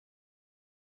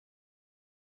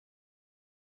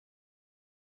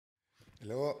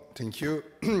Hello, thank you.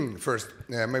 First,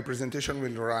 my presentation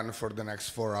will run for the next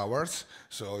 4 hours,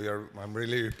 so I'm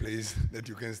really pleased that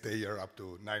you can stay here up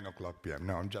to 9 o'clock p.m.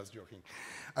 No, I'm just joking.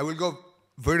 I will go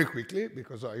very quickly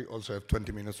because I also have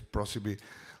 20 minutes, possibly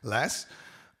less.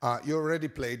 You already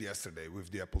played yesterday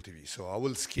with the Apple TV, so I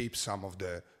will skip some of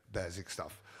the basic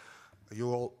stuff.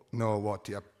 You all know what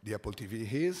the Apple TV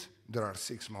is. There are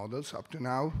 6 models up to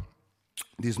now.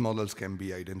 These models can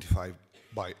be identified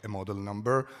by a model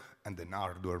number and an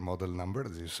hardware model number,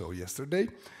 as you saw yesterday.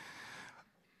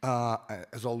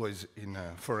 As always in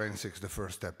forensics, the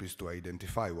first step is to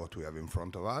identify what we have in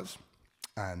front of us.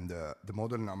 And the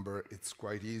model number, it's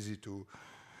quite easy to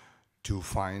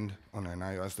find on an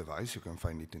iOS device. You can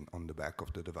find it on the back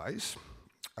of the device.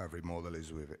 Every model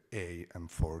is with A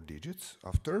and 4 digits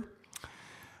after.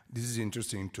 This is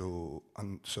interesting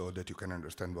so that you can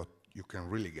understand what you can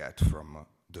really get from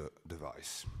the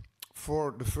device.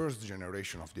 For the first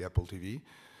generation of the Apple TV,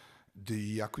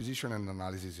 the acquisition and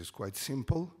analysis is quite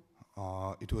simple.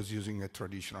 It was using a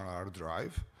traditional hard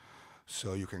drive,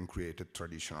 so you can create a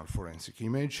traditional forensic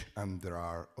image, and there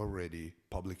are already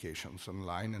publications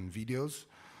online and videos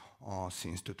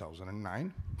since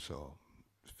 2009. So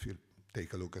if you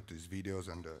take a look at these videos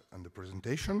and the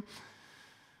presentation.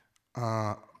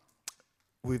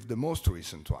 With the most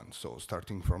recent one, so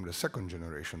starting from the 2nd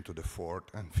generation to the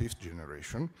 4th and 5th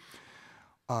generation,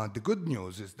 the good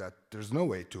news is that there's no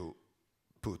way to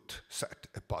set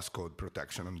a passcode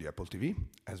protection on the Apple TV,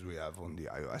 as we have on the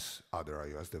other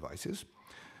iOS devices.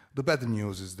 The bad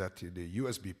news is that the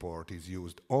USB port is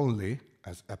used only,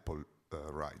 as Apple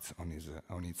writes on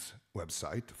its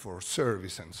website, for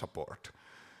service and support.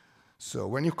 So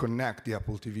when you connect the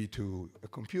Apple TV to a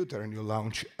computer and you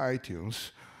launch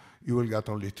iTunes, you will get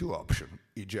only 2 options,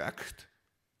 eject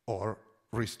or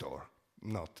restore.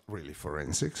 Not really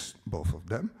forensics, both of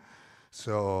them.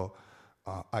 So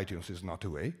iTunes is not a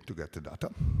way to get the data.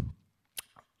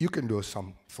 You can do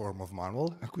some form of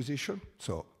manual acquisition,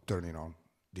 so turning on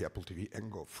the Apple TV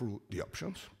and go through the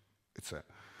options.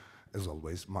 As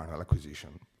always, manual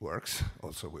acquisition works,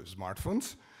 also with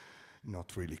smartphones.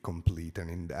 Not really complete and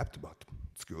in-depth, but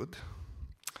it's good.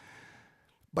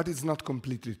 But it's not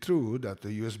completely true that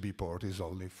the USB port is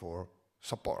only for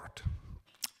support.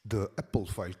 The Apple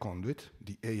File Conduit,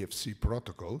 the AFC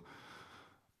protocol,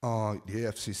 the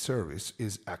AFC service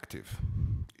is active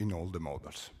in all the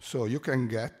models. So you can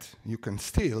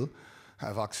still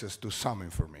have access to some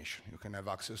information. You can have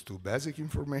access to basic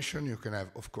information. You can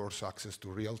have, of course, access to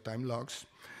real-time logs.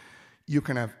 You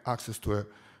can have access to a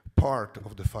part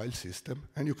of the file system,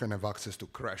 and you can have access to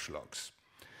crash logs.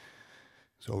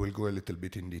 So we'll go a little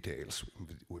bit in details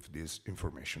with this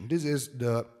information. This is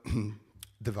the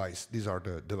device. These are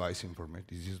the device information.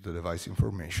 This is the device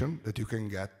information that you can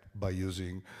get by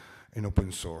using an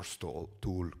open source tool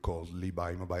called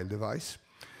libiMobileDevice.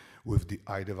 With the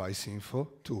iDeviceInfo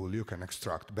tool, you can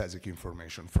extract basic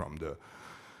information from the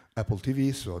Apple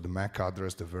TV, so the MAC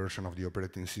address, the version of the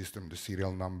operating system, the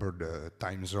serial number, the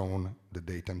time zone, the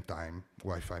date and time,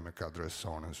 Wi-Fi MAC address, so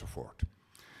on and so forth.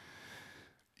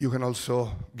 You can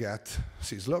also get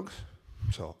syslogs,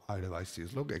 so iDevice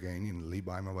syslog, again in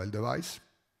libiMobileDevice.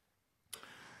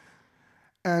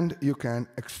 And you can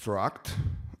extract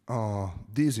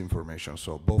this information,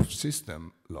 so both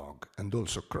system log and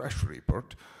also crash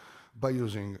report, by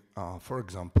using, for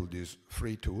example, this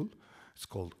free tool. It's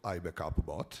called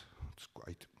iBackupBot. It's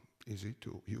quite easy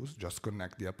to use. Just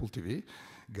connect the Apple TV,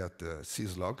 get the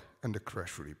syslog and the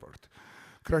crash report.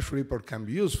 Crash report can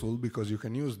be useful because you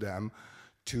can use them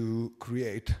to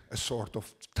create a sort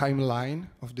of timeline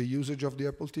of the usage of the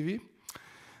Apple TV.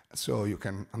 So you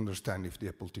can understand if the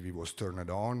Apple TV was turned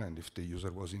on and if the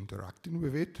user was interacting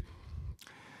with it.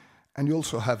 And you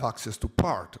also have access to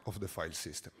part of the file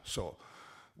system. So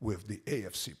with the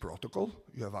AFC protocol,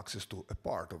 you have access to a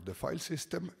part of the file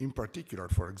system. In particular,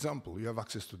 for example, you have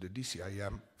access to the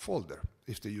DCIM folder.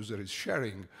 If the user is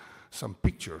sharing some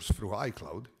pictures through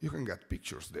iCloud, you can get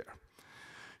pictures there.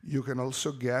 You can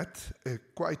also get a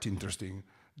quite interesting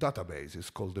database. It's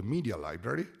called the Media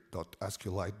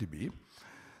Library.SQLiteDB.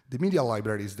 The Media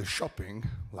Library is the shopping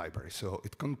library, so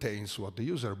it contains what the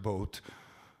user bought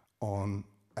on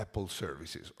Apple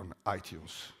services, on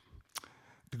iTunes.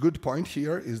 The good point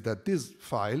here is that this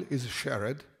file is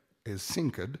shared, is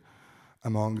synced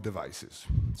among devices.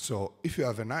 So if you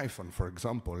have an iPhone, for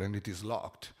example, and it is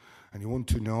locked, and you want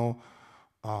to know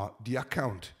the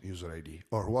account user ID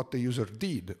or what the user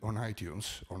did on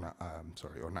iTunes, on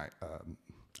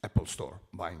Apple Store,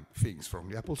 buying things from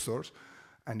the Apple stores,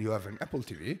 and you have an Apple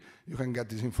TV, you can get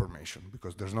this information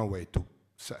because there's no way to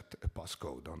set a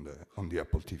passcode on the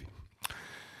Apple TV.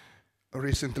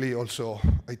 Recently also,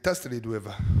 I tested it with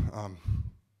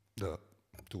the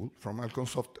tool from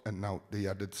Microsoft, and now they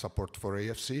added support for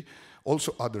AFC.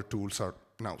 Also, other tools are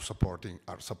now supporting,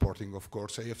 of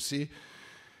course, AFC.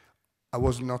 I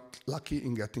was not lucky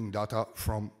in getting data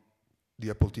from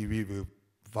the Apple TV with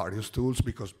various tools,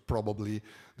 because probably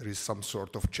there is some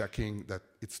sort of checking that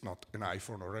it's not an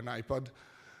iPhone or an iPad,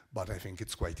 but I think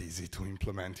it's quite easy to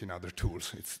implement in other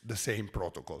tools. It's the same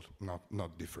protocol,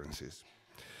 not differences.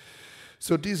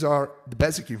 So these are the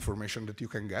basic information that you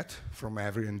can get from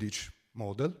every and each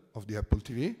model of the Apple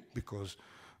TV, because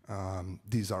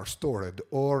these are stored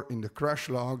or in the crash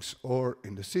logs, or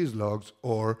in the sys logs,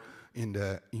 or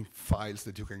in files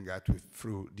that you can get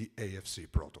through the AFC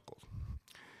protocol.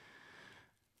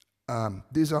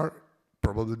 These are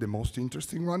probably the most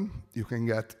interesting one. You can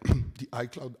get the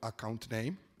iCloud account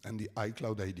name and the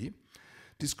iCloud ID.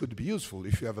 This could be useful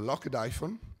if you have a locked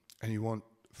iPhone and you want,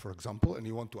 for example, and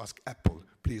you want to ask Apple,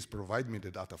 please provide me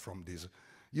the data from this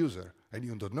user, and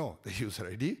you don't know the user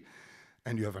ID,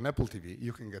 and you have an Apple TV,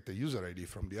 you can get the user ID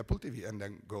from the Apple TV and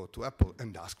then go to Apple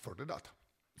and ask for the data.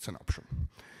 It's an option.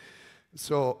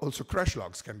 So also crash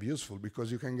logs can be useful,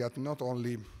 because you can get not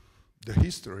only the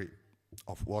history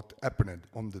of what happened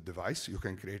on the device, you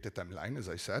can create a timeline, as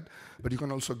I said, but you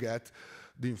can also get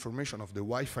the information of the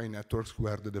Wi-Fi networks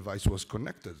where the device was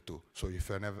connected to. So if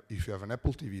you have an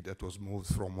Apple TV that was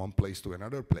moved from one place to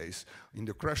another place, in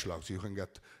the crash logs you can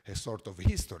get a sort of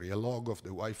history, a log of the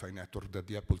Wi-Fi network that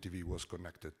the Apple TV was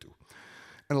connected to.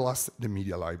 And last, the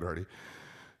media library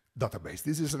database.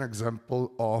 This is an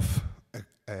example of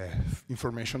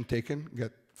information taken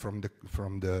from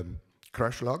the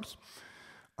crash logs.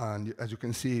 And as you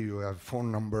can see, you have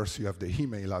phone numbers, you have the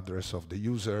email address of the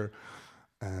user,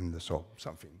 and so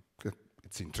something that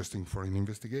it's interesting for an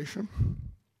investigation.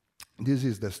 This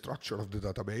is the structure of the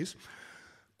database,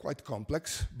 quite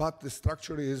complex, but the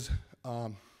structure is,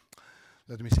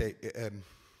 let me say,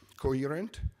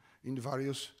 coherent in the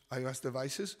various iOS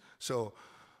devices. So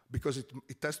because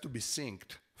it has to be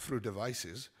synced through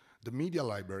devices, the media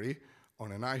library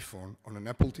on an iPhone, on an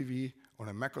Apple TV, on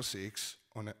a Mac OS X,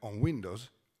 on Windows,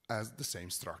 has the same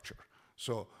structure.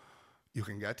 So you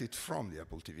can get it from the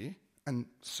Apple TV and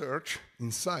search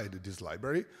inside this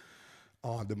library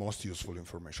the most useful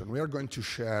information. We are going to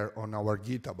share on our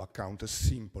GitHub account a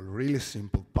simple, really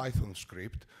simple Python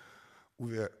script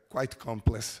with a quite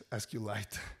complex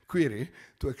SQLite query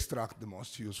to extract the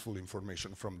most useful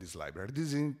information from this library.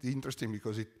 This is interesting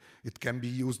because it can be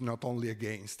used not only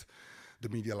against the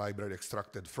media library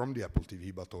extracted from the Apple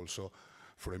TV, but also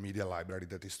for a media library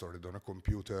that is stored on a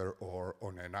computer or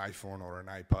on an iPhone or an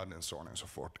iPad and so on and so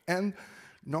forth. And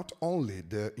not only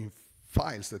the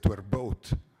files that were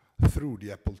bought through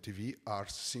the Apple TV are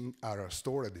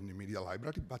stored in the media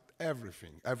library, but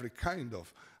everything, every kind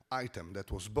of item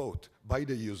that was bought by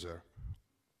the user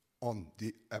on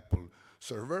the Apple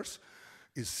servers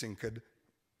is synced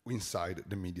inside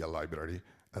the media library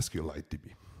SQLite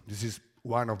DB. This is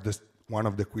one of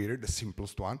the queries, the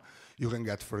simplest one. You can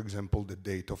get, for example, the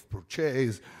date of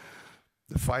purchase,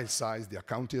 the file size, the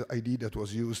account ID that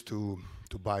was used to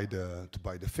buy the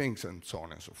things, and so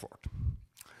on and so forth.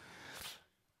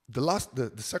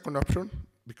 The second option,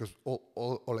 because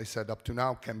all I said up to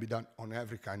now can be done on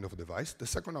every kind of device. The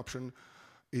second option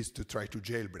is to try to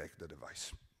jailbreak the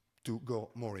device, to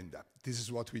go more in depth. This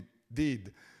is what we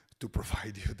did to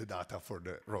provide you the data for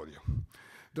the rodeo.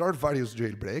 There are various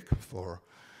jailbreak for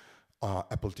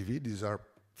Apple TV. These are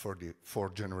for the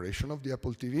 4th generation of the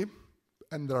Apple TV.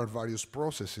 And there are various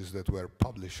processes that were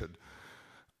published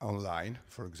online.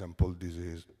 For example, this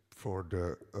is for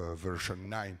the version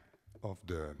 9 of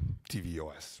the TV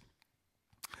OS.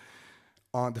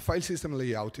 The file system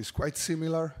layout is quite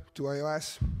similar to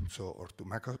iOS, or to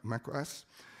Mac OS.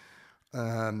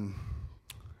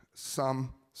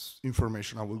 Some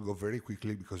information I will go very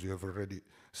quickly because you have already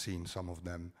seen some of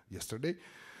them yesterday.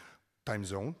 Time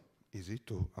zone, easy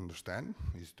to understand,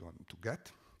 easy to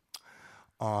get.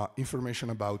 Information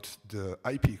about the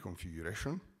IP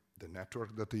configuration, the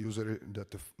network that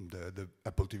the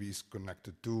Apple TV is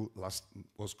connected to,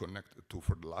 was connected to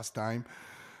for the last time,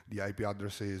 the IP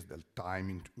addresses, the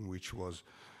time in which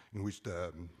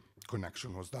the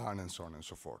connection was done, and so on and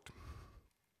so forth.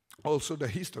 Also, the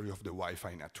history of the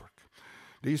Wi-Fi network.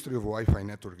 The history of Wi-Fi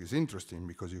network is interesting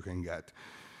because you can get,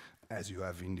 as you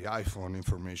have in the iPhone,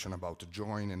 information about the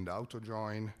join and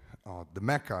auto-join, the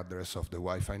MAC address of the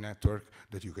Wi-Fi network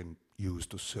that you can use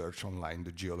to search online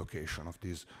the geolocation of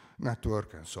this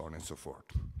network, and so on and so forth.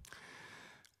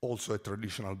 Also a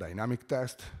traditional dynamic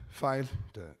text file,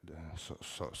 the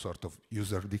sort of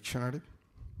user dictionary.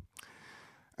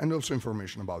 and also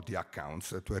information about the accounts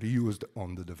that were used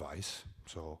on the device.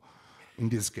 So in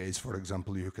this case, for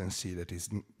example, you can see that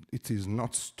it is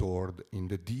not stored in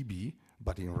the DB,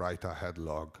 but in write-ahead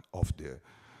log of the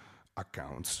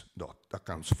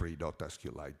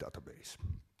accounts.free.sqlite database.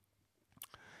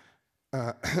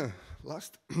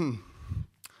 Last,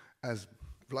 as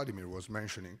Vladimir was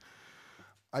mentioning,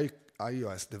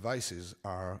 iOS devices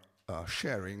are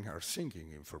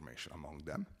syncing information among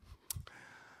them.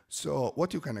 So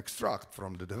what you can extract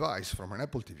from the device, from an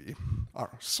Apple TV,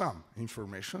 are some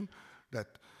information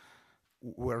that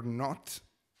were not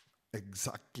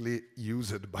exactly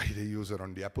used by the user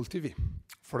on the Apple TV.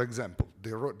 For example,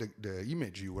 the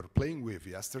image you were playing with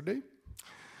yesterday,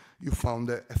 you found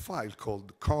a file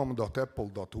called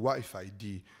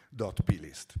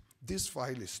com.apple.wifid.plist. This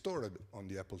file is stored on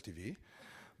the Apple TV,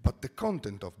 but the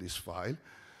content of this file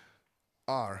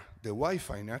are the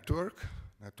Wi-Fi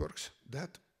networks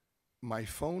that my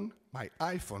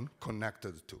iPhone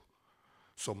connected to.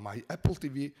 So my Apple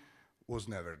TV was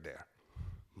never there.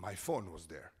 My phone was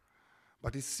there,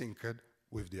 but it's synced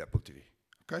with the Apple TV,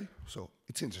 okay? So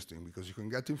it's interesting because you can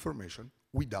get information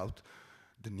without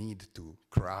the need to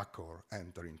crack or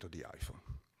enter into the iPhone.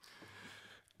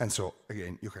 And so,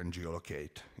 again, you can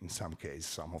geolocate, in some case,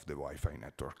 some of the Wi-Fi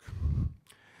network.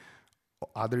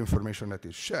 Other information that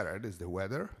is shared is the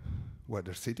weather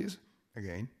cities.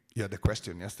 Again, you had a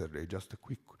question yesterday, just a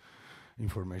quick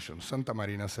information. Santa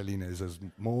Marina Salina is a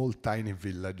small, tiny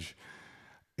village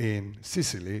in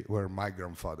Sicily where my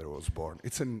grandfather was born.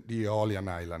 It's in the Aeolian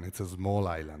Island. It's a small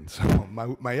island. So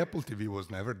my Apple TV was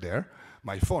never there.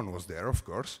 My phone was there, of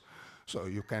course. So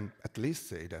you can at least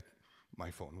say that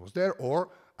my phone was there, or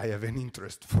I have an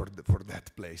interest for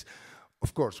that place.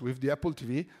 Of course, with the Apple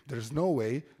TV, there's no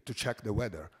way to check the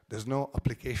weather. There's no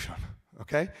application,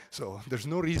 okay? So there's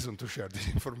no reason to share this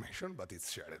information, but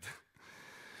it's shared.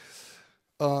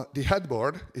 The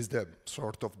headboard is the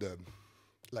sort of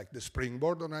like the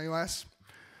springboard on iOS.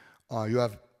 You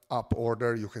have app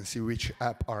order, you can see which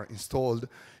app are installed,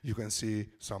 you can see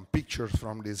some pictures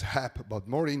from this app, but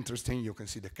more interesting, you can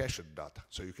see the cached data.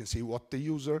 So you can see what the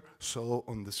user saw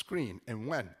on the screen and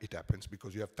when it happens,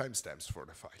 because you have timestamps for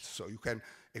the files. So you can,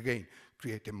 again,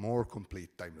 create a more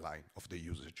complete timeline of the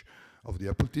usage of the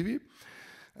Apple TV.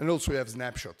 And also you have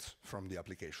snapshots from the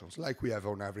applications, like we have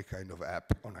on every kind of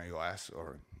app on iOS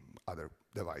or other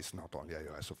device, not only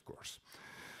iOS, of course.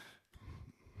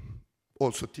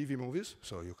 Also TV movies,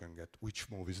 so you can get which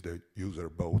movies the user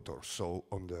bought or saw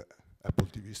on the Apple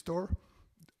TV store.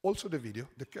 Also the video,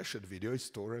 the cached video is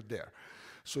stored there.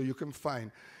 So you can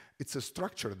find, it's a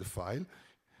structured file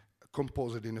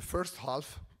composed in the first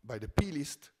half by the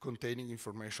plist containing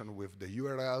information with the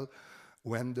URL,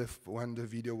 when the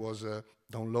video was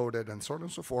downloaded and so on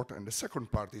and so forth. And the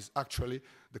second part is actually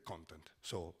the content,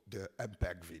 so the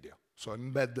MPEG video, so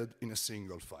embedded in a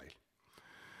single file.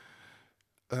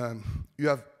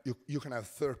 You can have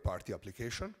third-party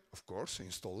application, of course,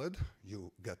 installed.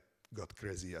 You got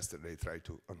crazy yesterday, trying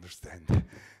to understand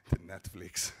the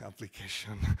Netflix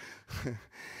application.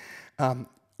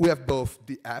 We have both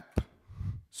the app,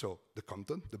 so the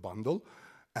content, the bundle,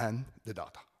 and the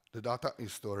data. The data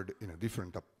is stored in a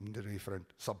different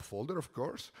subfolder, of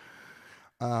course.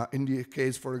 In the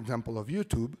case, for example, of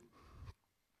YouTube,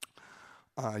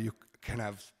 you can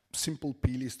have simple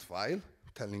plist file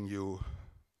telling you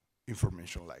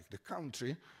information like the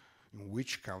country, in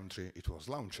which country it was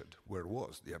launched, where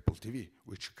was the Apple TV,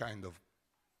 which kind of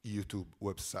YouTube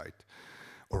website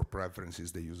or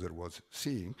preferences the user was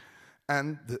seeing,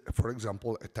 and, for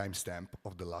example, a timestamp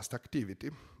of the last activity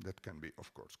that can be,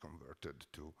 of course, converted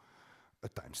to a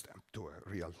timestamp, to a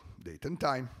real date and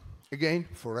time. Again,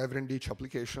 for every and each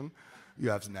application, you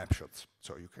have snapshots,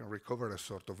 so you can recover a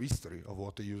sort of history of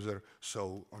what the user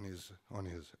saw on his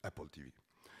Apple TV.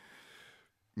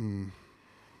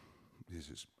 This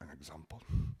is an example.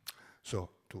 So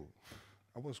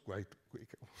I was quite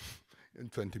quick in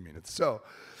 20 minutes. So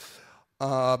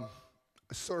a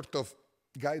sort of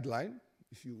guideline,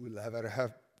 if you will ever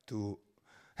have to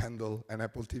handle an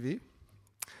Apple TV.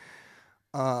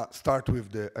 Start with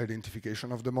the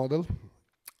identification of the model.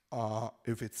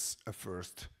 If it's a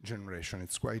first generation,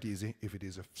 it's quite easy. If it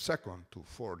is a second to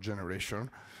fourth generation,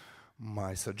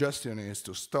 my suggestion is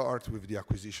to start with the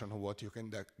acquisition of what you can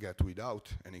get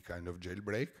without any kind of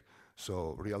jailbreak.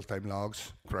 So real-time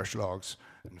logs, crash logs,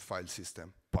 and file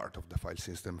system, part of the file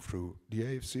system through the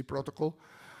AFC protocol.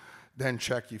 Then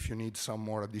check if you need some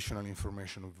more additional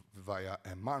information via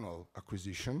a manual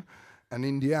acquisition. And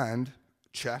in the end,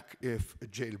 check if a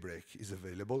jailbreak is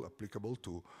available, applicable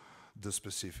to the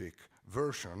specific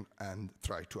version, and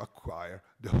try to acquire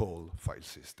the whole file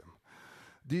system.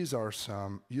 These are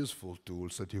some useful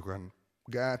tools that you can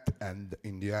get, and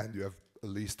in the end you have a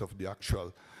list of the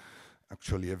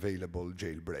actually available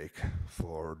jailbreak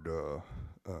for the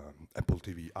Apple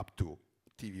TV up to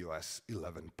tvOS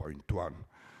 11.1.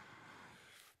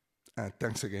 And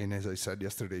thanks again, as I said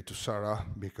yesterday, to Sarah,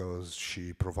 because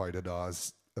she provided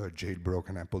us a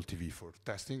jailbroken Apple TV for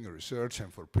testing, research,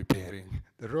 and for preparing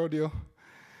the rodeo.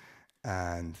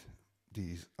 And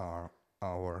these are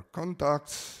our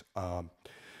contacts. On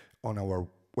our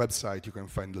website, you can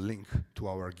find the link to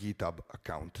our GitHub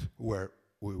account, where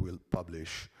we will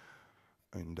publish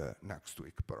in the next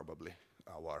week, probably,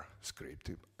 our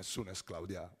script, as soon as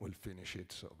Claudia will finish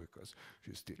it, so because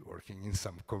she's still working in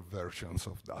some conversions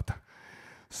of data.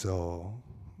 So,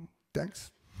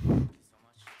 thanks.